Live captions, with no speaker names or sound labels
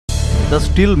The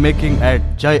steel making at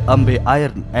Jai Ambe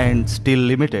Iron and Steel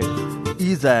Limited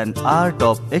is an art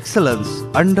of excellence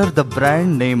under the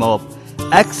brand name of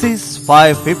Axis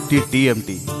 550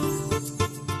 TMT.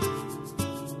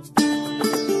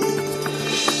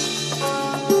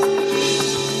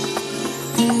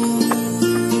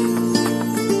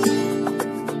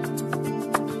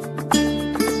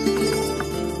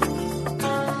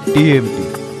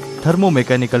 TMT,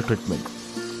 Thermo-Mechanical Treatment.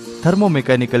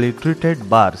 Thermo-mechanically treated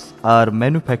bars are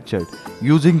manufactured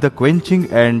using the quenching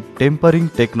and tempering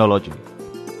technology.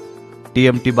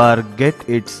 TMT bar get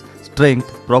its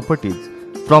strength properties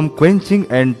from quenching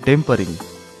and tempering.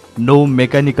 No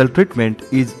mechanical treatment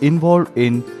is involved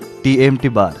in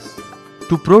TMT bars.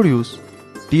 To produce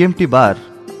TMT bar,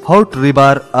 hot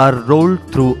rebar are rolled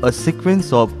through a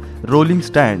sequence of rolling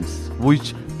stands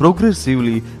which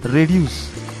progressively reduce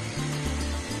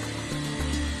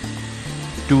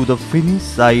to the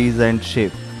finished size and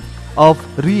shape of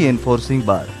reinforcing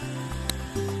bar,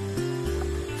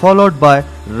 followed by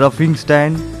roughing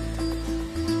stand,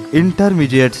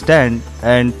 intermediate stand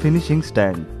and finishing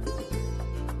stand.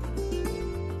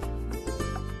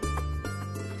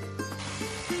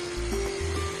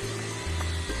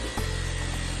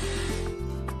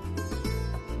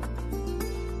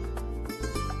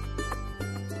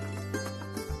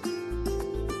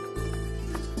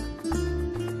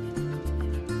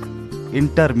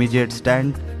 Intermediate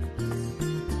stand,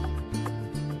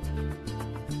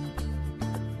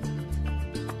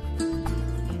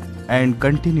 and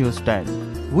continuous stand,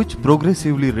 which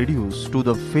progressively reduce to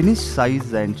the finished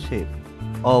size and shape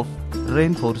of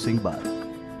reinforcing bar.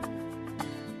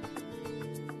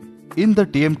 In the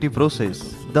TMT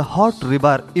process, the hot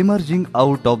rebar emerging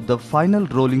out of the final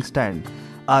rolling stand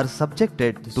are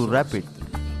subjected to rapid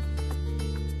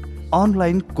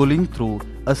online cooling through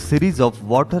a series of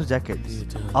water jackets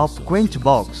of quench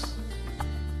box.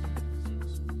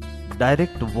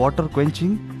 Direct water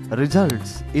quenching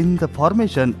results in the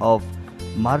formation of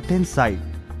martensite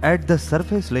at the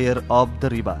surface layer of the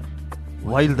rebar,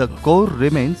 while the core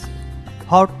remains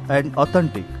hot and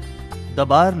authentic. The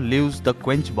bar leaves the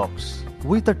quench box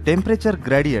with a temperature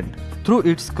gradient through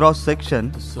its cross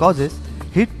section causes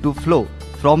heat to flow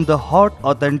from the hot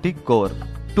authentic core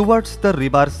towards the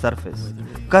rebar surface,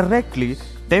 correctly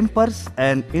tempers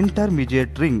an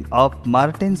intermediate ring of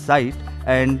martensite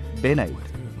and benite.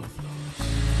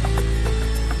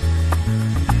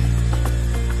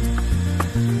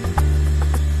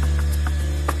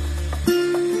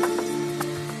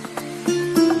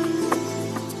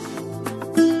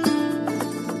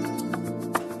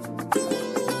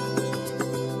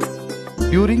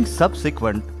 During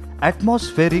subsequent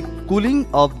atmospheric cooling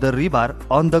of the rebar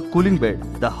on the cooling bed,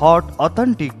 the hot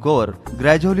authentic core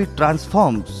gradually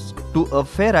transforms to a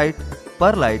ferrite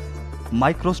perlite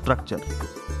microstructure.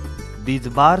 These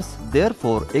bars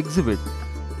therefore exhibit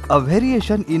a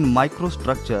variation in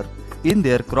microstructure in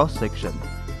their cross section,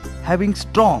 having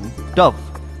strong, tough,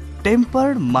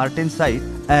 tempered martensite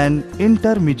and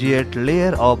intermediate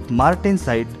layer of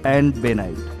martensite and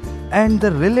benite, and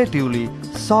the relatively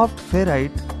soft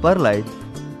ferrite perlite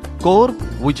core,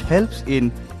 which helps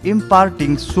in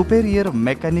imparting superior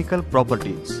mechanical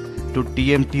properties to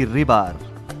TMT rebar.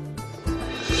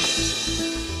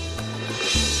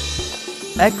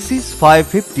 Axis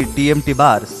 550 TMT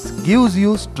bars gives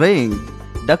you strength,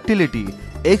 ductility,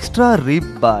 extra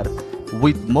rib bar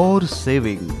with more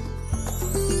saving.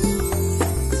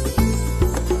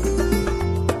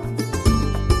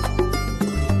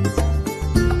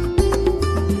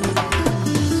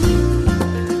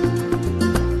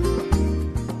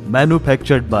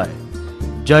 Manufactured by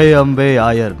Jai Ambe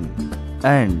Iron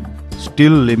and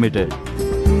Steel Limited.